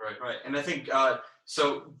 Right. And I think,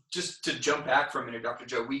 so just to jump back for a minute, Dr.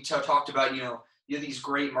 Joe, we talked about, you have these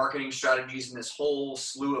great marketing strategies and this whole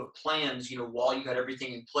slew of plans, while you had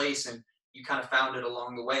everything in place, and you kind of found it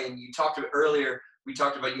along the way. And you talked about earlier, we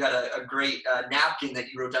talked about you had a great napkin that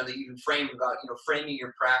you wrote down that you even framed about, framing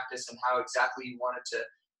your practice and how exactly you wanted to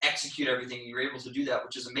execute everything. You were able to do that,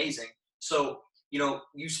 which is amazing. So,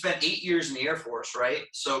 you spent 8 years in the Air Force, right?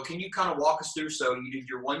 So can you kind of walk us through, so you did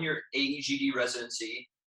your 1 year AEGD residency,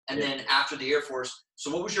 and then after the Air Force,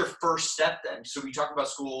 so what was your first step then? So we talked about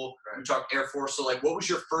school, we talked Air Force. So like, what was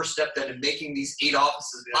your first step then in making these 8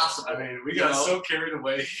 offices possible? I mean, we got so carried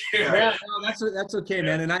away here. Yeah, no, that's okay,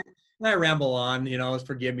 man. And I ramble on,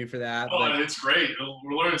 forgive me for that. Oh, but it's great.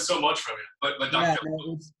 We're learning so much from you. But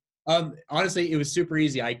Dr. Honestly, it was super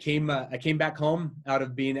easy. I came back home out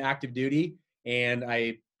of being active duty, and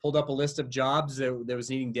I pulled up a list of jobs that was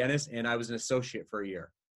needing dentists, and I was an associate for a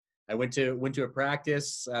year. I went to a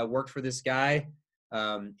practice, worked for this guy.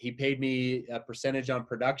 He paid me a percentage on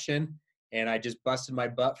production, and I just busted my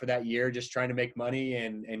butt for that year, just trying to make money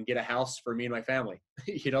and get a house for me and my family.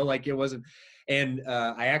 Like it wasn't. And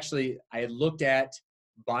I had looked at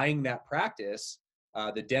buying that practice.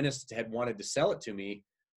 The dentist had wanted to sell it to me,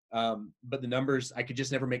 but the numbers, I could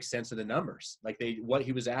just never make sense of the numbers. Like what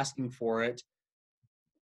he was asking for it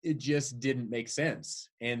just didn't make sense.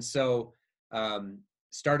 And so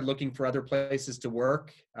started looking for other places to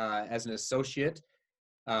work as an associate.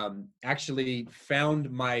 Actually found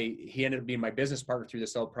he ended up being my business partner through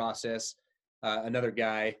this whole process. Another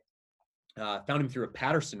guy, found him through a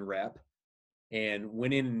Patterson rep, and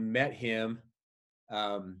went in and met him.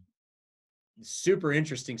 Super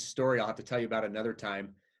interesting story I'll have to tell you about another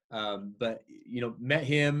time. But, met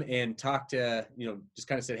him and talked to, just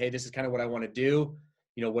kind of said, hey, this is kind of what I want to do.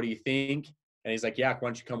 What do you think? And he's like, yeah, why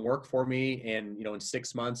don't you come work for me? And, in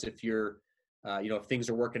 6 months, if you're, if things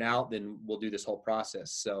are working out, then we'll do this whole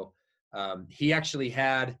process. So he actually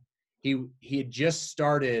he had just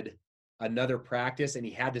started another practice, and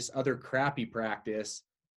he had this other crappy practice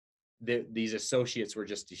that these associates were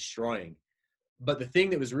just destroying. But the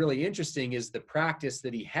thing that was really interesting is the practice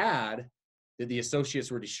that he had that the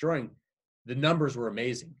associates were destroying, the numbers were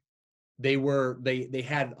amazing. They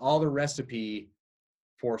had all the recipe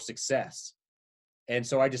for success. And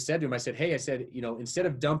so I just said to him, I said, hey, instead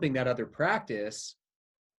of dumping that other practice,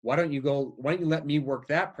 why don't you let me work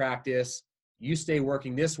that practice? You stay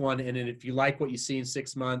working this one. And then if you like what you see in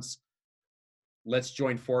 6 months, let's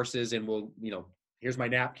join forces, and we'll, here's my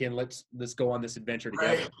napkin. Let's go on this adventure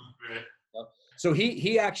together. Right. So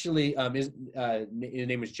he actually, his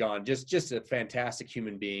name is John, just a fantastic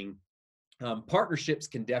human being. Partnerships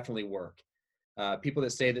can definitely work. People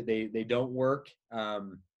that say that they don't work.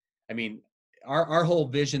 Our whole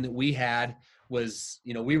vision that we had was,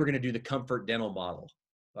 we were going to do the Comfort Dental model.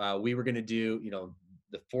 We were going to do,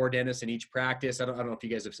 the 4 dentists in each practice. I don't know if you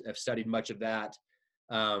guys have studied much of that.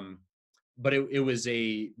 But it was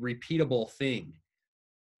a repeatable thing.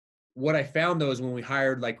 What I found though is when we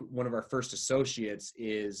hired like one of our first associates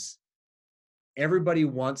is everybody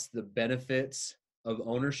wants the benefits of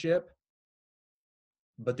ownership,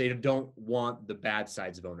 but they don't want the bad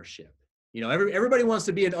sides of ownership. Everybody wants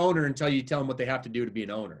to be an owner until you tell them what they have to do to be an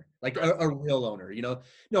owner, like a real owner.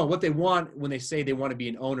 No, what they want when they say they want to be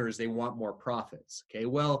an owner is they want more profits. Okay,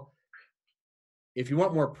 well, if you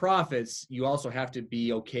want more profits, you also have to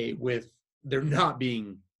be okay with there not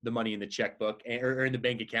being the money in the checkbook or in the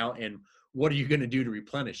bank account, and what are you going to do to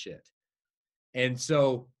replenish it? And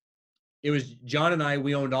so it was John and I,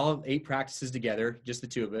 we owned all 8 practices together, just the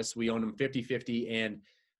 2 of us. We owned them 50-50, and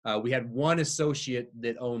We had one associate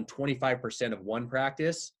that owned 25% of one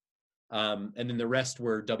practice, and then the rest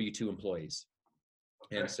were W-2 employees.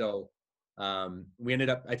 Okay. And so we ended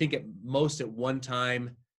up, I think at one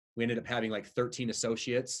time, we ended up having like 13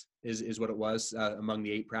 associates is what it was among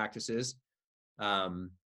the 8 practices.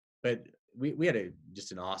 But we had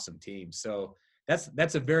just an awesome team. So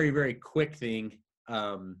that's a very, very quick thing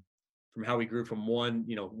from how we grew from 1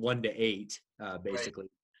 to 8, basically.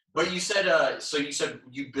 Right. But you said, you said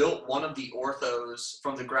you built one of the orthos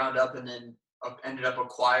from the ground up and then ended up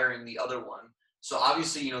acquiring the other one. So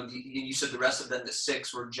obviously, you said the rest of them, the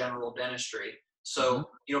 6 were general dentistry. So,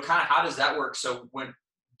 kind of how does that work? So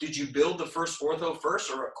did you build the first ortho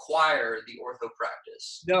first or acquire the ortho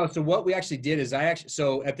practice? No. So what we actually did is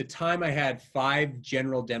so at the time I had 5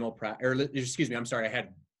 general dental I had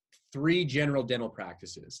 3 general dental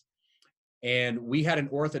practices. And we had an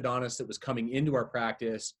orthodontist that was coming into our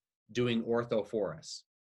practice doing ortho for us.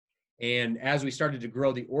 And as we started to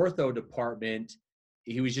grow the ortho department,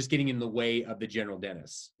 he was just getting in the way of the general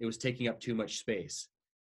dentist. It was taking up too much space.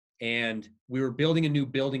 And we were building a new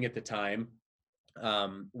building at the time.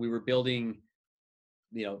 We were building,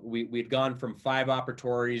 we'd gone from 5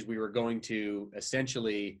 operatories. We were going to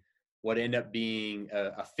essentially what ended up being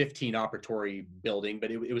a 15 operatory building, but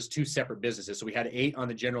it was 2 separate businesses. So we had 8 on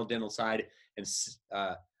the general dental side and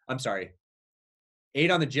 8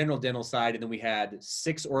 on the general dental side. And then we had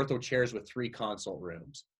 6 ortho chairs with 3 consult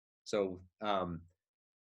rooms. So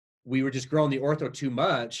we were just growing the ortho too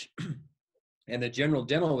much and the general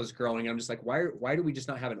dental was growing. I'm just like, why do we just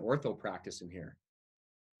not have an ortho practice in here?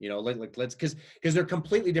 Let's, cause they're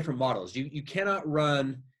completely different models. You cannot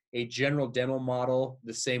run a general dental model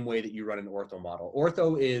the same way that you run an ortho model.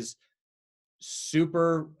 Ortho is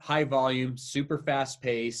super high volume, super fast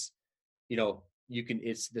pace.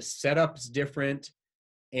 It's the setup's different.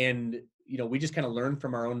 And, we just kind of learned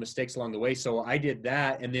from our own mistakes along the way. So I did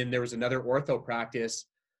that. And then there was another ortho practice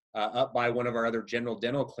up by one of our other general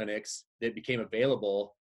dental clinics that became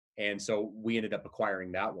available. And so we ended up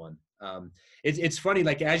acquiring that one. It's funny,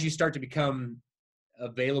 like as you start to become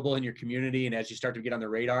available in your community and as you start to get on the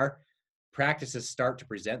radar, practices start to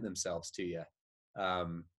present themselves to you.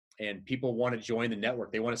 And people want to join the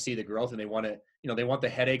network. They want to see the growth and they want to, they want the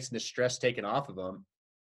headaches and the stress taken off of them.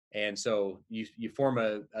 And so you form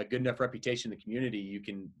a good enough reputation in the community,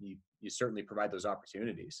 you certainly provide those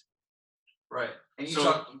opportunities. Right. And go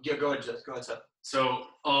ahead, Jeff. Go ahead, Seth. So,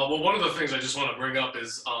 one of the things I just want to bring up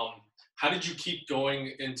is how did you keep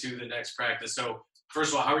going into the next practice? So,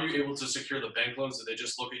 first of all, how are you able to secure the bank loans? Did they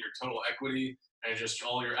just look at your total equity and just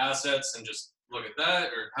all your assets and just look at that?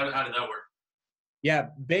 Or how did that work? Yeah,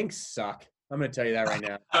 banks suck. I'm going to tell you that right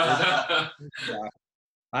now.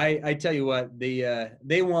 I tell you what,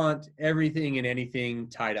 they want everything and anything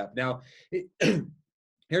tied up. Now,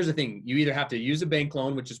 here's the thing. You either have to use a bank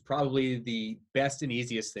loan, which is probably the best and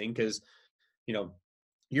easiest thing because,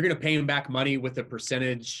 you're going to pay them back money with a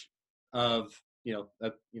percentage of,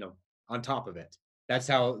 on top of it. That's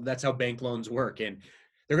how bank loans work. And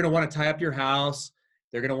they're going to want to tie up your house.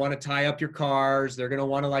 They're going to want to tie up your cars. They're going to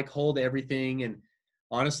want to hold everything. And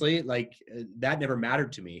honestly, that never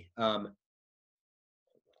mattered to me.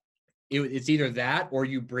 It's either that or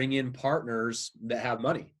you bring in partners that have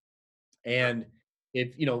money. And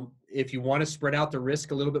if you want to spread out the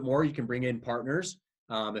risk a little bit more, you can bring in partners.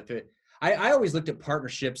 I always looked at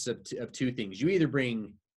partnerships of 2 things. You either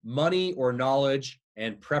bring money or knowledge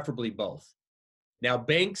and preferably both. Now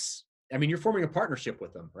banks, you're forming a partnership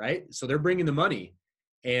with them, right? So they're bringing the money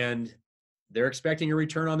and they're expecting a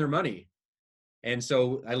return on their money. And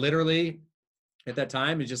so I literally at that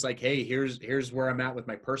time is just like, hey, here's where I'm at with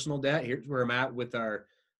my personal debt. Here's where I'm at with our,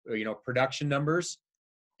 production numbers.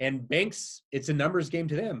 And banks, it's a numbers game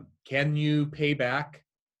to them. Can you pay back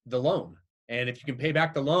the loan? And if you can pay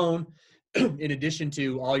back the loan, in addition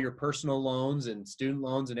to all your personal loans and student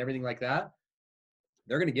loans and everything like that,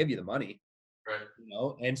 they're going to give you the money.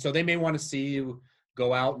 Right. And so they may want to see you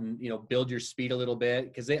go out and, build your speed a little bit.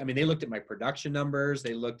 Because they looked at my production numbers.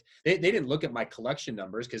 They didn't look at my collection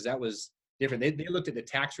numbers because that was different. They looked at the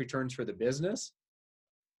tax returns for the business.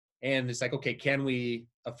 And it's like, okay, can we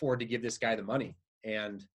afford to give this guy the money?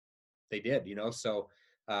 And they did, So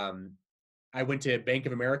I went to Bank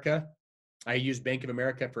of America. I used Bank of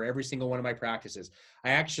America for every single one of my practices. I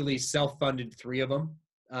actually self-funded 3 of them,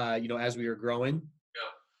 as we were growing.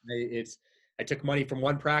 Yeah. I took money from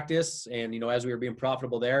one practice and, as we were being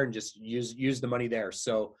profitable there and just use the money there.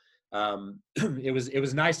 So it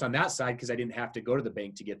was nice on that side because I didn't have to go to the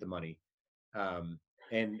bank to get the money.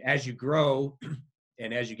 And as you grow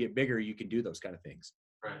and as you get bigger, you can do those kind of things.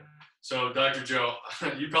 Right. So Dr. Joe,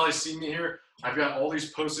 you probably see me here I've got all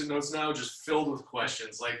these Post-it notes now just filled with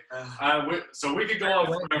questions. Like, so we could go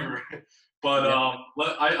on forever. But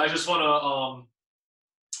I just want to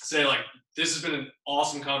say, like, this has been an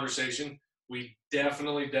awesome conversation. We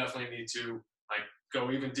definitely need to like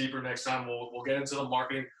go even deeper next time. We'll get into the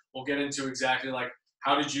marketing. We'll get into exactly like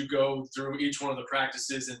how did you go through each one of the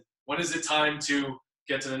practices and when is it time to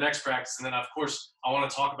get to the next practice. And then of course I want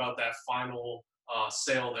to talk about that final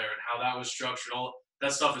sale there and how that was structured. All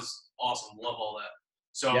that stuff is awesome. Love all that.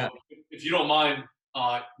 So if you don't mind,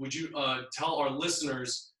 would you tell our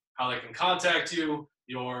listeners how they can contact you,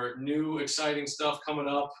 your new exciting stuff coming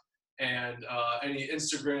up, and any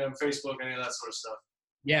Instagram, Facebook, any of that sort of stuff?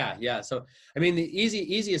 Yeah. So, I mean, the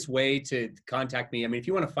easiest way to contact me, I mean, if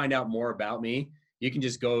you want to find out more about me, you can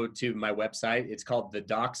just go to my website. It's called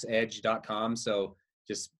thedocsedge.com. So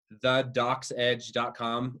just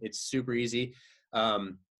thedocsedge.com. It's super easy.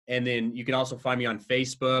 And then you can also find me on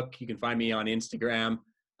Facebook. You can find me on Instagram.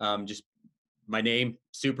 Just my name,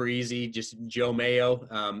 super easy, just Joe Mayo.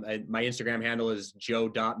 My Instagram handle is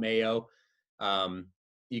joe.mayo.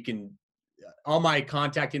 You can, all my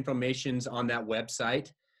contact information's on that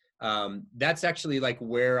website. That's actually like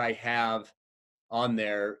where I have on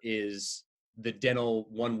there is the dental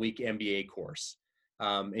 1-week MBA course.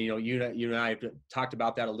 And you and I have talked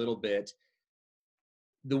about that a little bit.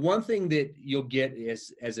 The one thing that you'll get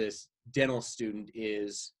as a dental student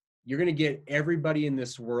is you're going to get everybody in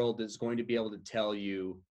this world that's going to be able to tell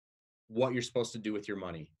you what you're supposed to do with your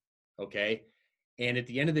money. Okay. And at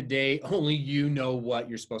the end of the day, only you know what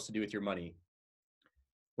you're supposed to do with your money.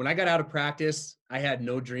 When I got out of practice, I had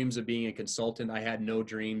no dreams of being a consultant. I had no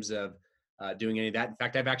dreams of doing any of that. In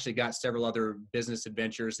fact, I've actually got several other business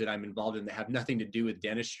adventures that I'm involved in that have nothing to do with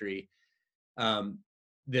dentistry, that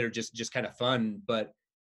are just kind of fun. But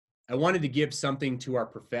I wanted to give something to our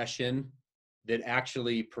profession that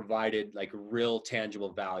actually provided like real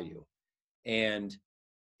tangible value. And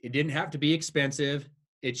it didn't have to be expensive.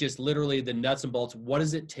 It's just literally the nuts and bolts. What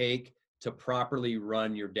does it take to properly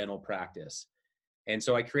run your dental practice? And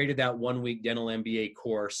so I created that 1-week dental MBA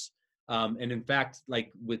course. And in fact,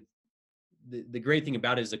 like with the great thing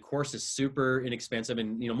about it is the course is super inexpensive.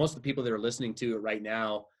 And, most of the people that are listening to it right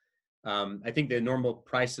now, I think the normal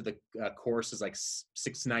price of the course is like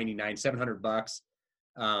 $699,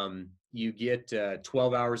 $700. You get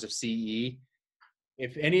 12 hours of CE.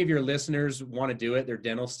 If any of your listeners want to do it, they're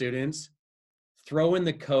dental students, throw in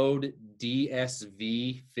the code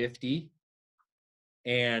DSV50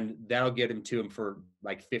 and that'll get them to them for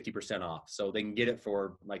like 50% off. So they can get it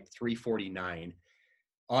for like $349.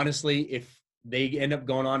 Honestly, if they end up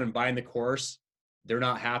going on and buying the course, they're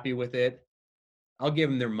not happy with it, I'll give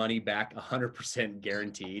them their money back 100%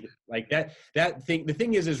 guaranteed. Like that thing. The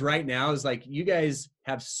thing is right now is like, you guys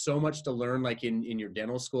have so much to learn, like in your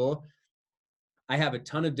dental school. I have a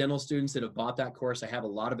ton of dental students that have bought that course. I have a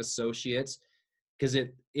lot of associates because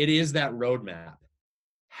it is that roadmap.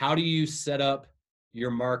 How do you set up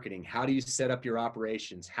your marketing? How do you set up your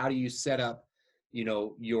operations? How do you set up,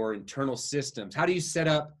 your internal systems? How do you set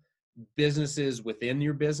up businesses within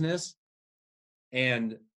your business?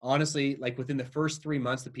 And honestly, like within the first 3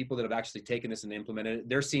 months, the people that have actually taken this and implemented it,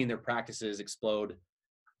 they're seeing their practices explode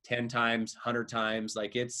 10 times, 100 times.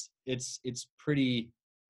 Like it's pretty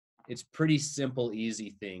simple, easy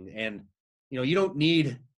thing. And, you don't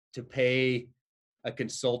need to pay a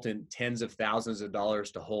consultant tens of thousands of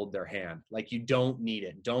dollars to hold their hand. Like you don't need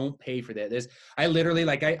it. Don't pay for that. I literally,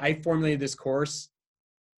 like I formulated this course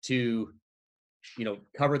to,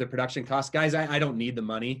 cover the production costs. Guys, I don't need the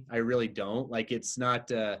money. I really don't. Like it's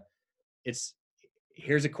not,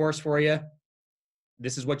 here's a course for you.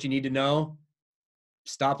 This is what you need to know.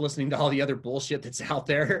 Stop listening to all the other bullshit that's out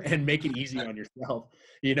there and make it easy on yourself,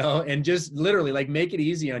 and just literally like make it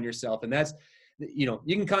easy on yourself. And that's, you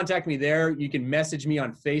can contact me there. You can message me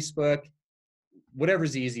on Facebook,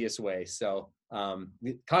 whatever's the easiest way. So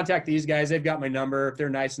contact these guys. They've got my number. If they're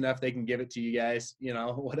nice enough, they can give it to you guys,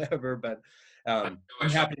 whatever. But I'm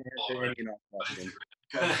happy to answer any question.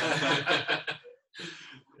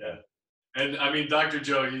 Yeah. And I mean, Dr.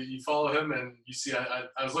 Joe, you follow him and you see,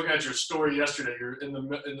 I was looking at your story yesterday. You're in the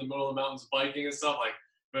middle of the mountains biking and stuff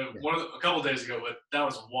but a couple of days ago, but that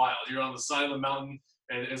was wild. You're on the side of the mountain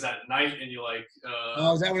and it was at night and you like,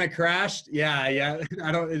 oh, is that when I crashed? Yeah.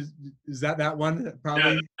 Is that one?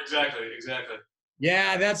 Probably. Yeah, exactly.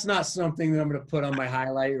 Yeah. That's not something that I'm going to put on my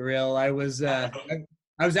highlight reel. I was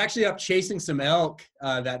actually up chasing some elk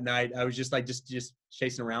that night. I was just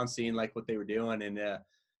chasing around, seeing like what they were doing. And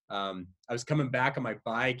I was coming back on my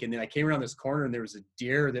bike and then I came around this corner and there was a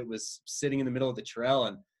deer that was sitting in the middle of the trail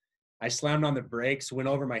and I slammed on the brakes, went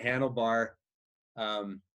over my handlebar,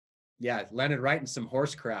 landed right in some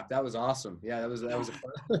horse crap. That was awesome. Yeah, that was a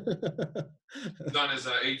fun. He's on his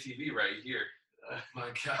ATV right here. My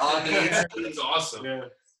God. On the It's awesome. Yeah.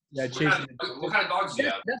 Yeah, What kind of dogs do you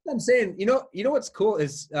have? That's what I'm saying. You know what's cool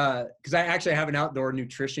is because I actually have an outdoor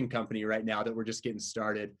nutrition company right now that we're just getting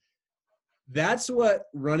started. That's what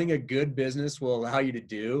running a good business will allow you to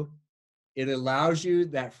do. It allows you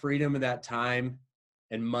that freedom and that time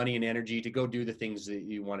and money and energy to go do the things that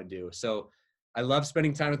you want to do. So I love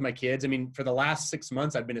spending time with my kids. I mean, for the last 6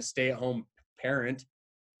 months, I've been a stay-at-home parent.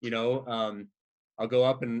 I'll go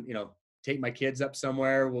up and, take my kids up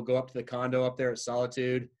somewhere. We'll go up to the condo up there at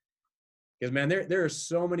Solitude. Because, man, there are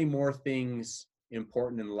so many more things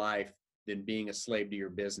important in life than being a slave to your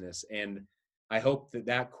business. And I hope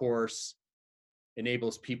that course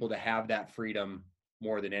enables people to have that freedom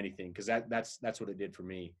more than anything, because that's what it did for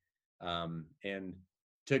me. And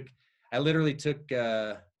I literally took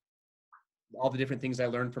all the different things I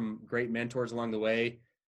learned from great mentors along the way,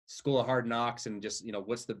 School of Hard Knocks, and just,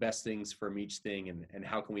 what's the best things from each thing, and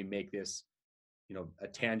how can we make this, a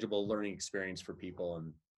tangible learning experience for people.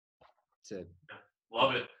 And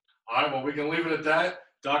love it. All right, well, we can leave it at that.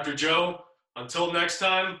 Dr. Joe, until next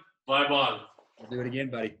time, bye bye. I'll do it again,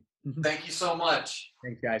 buddy. Thank you so much.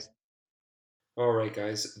 Thanks, guys. All right,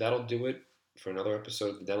 guys, that'll do it for another episode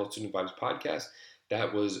of the Dental Student Vibes podcast.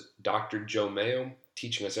 That was Dr. Joe Mayo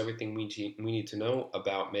teaching us everything we need to know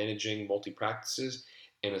about managing multi-practices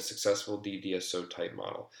in a successful DDSO type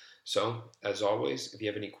model. So, as always, if you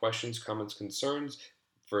have any questions, comments, concerns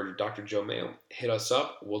for Dr. Joe Mayo, hit us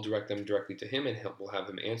up. We'll direct them directly to him, and we'll have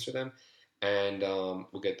him answer them, and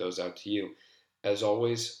we'll get those out to you. As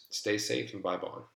always, stay safe and bye-bye.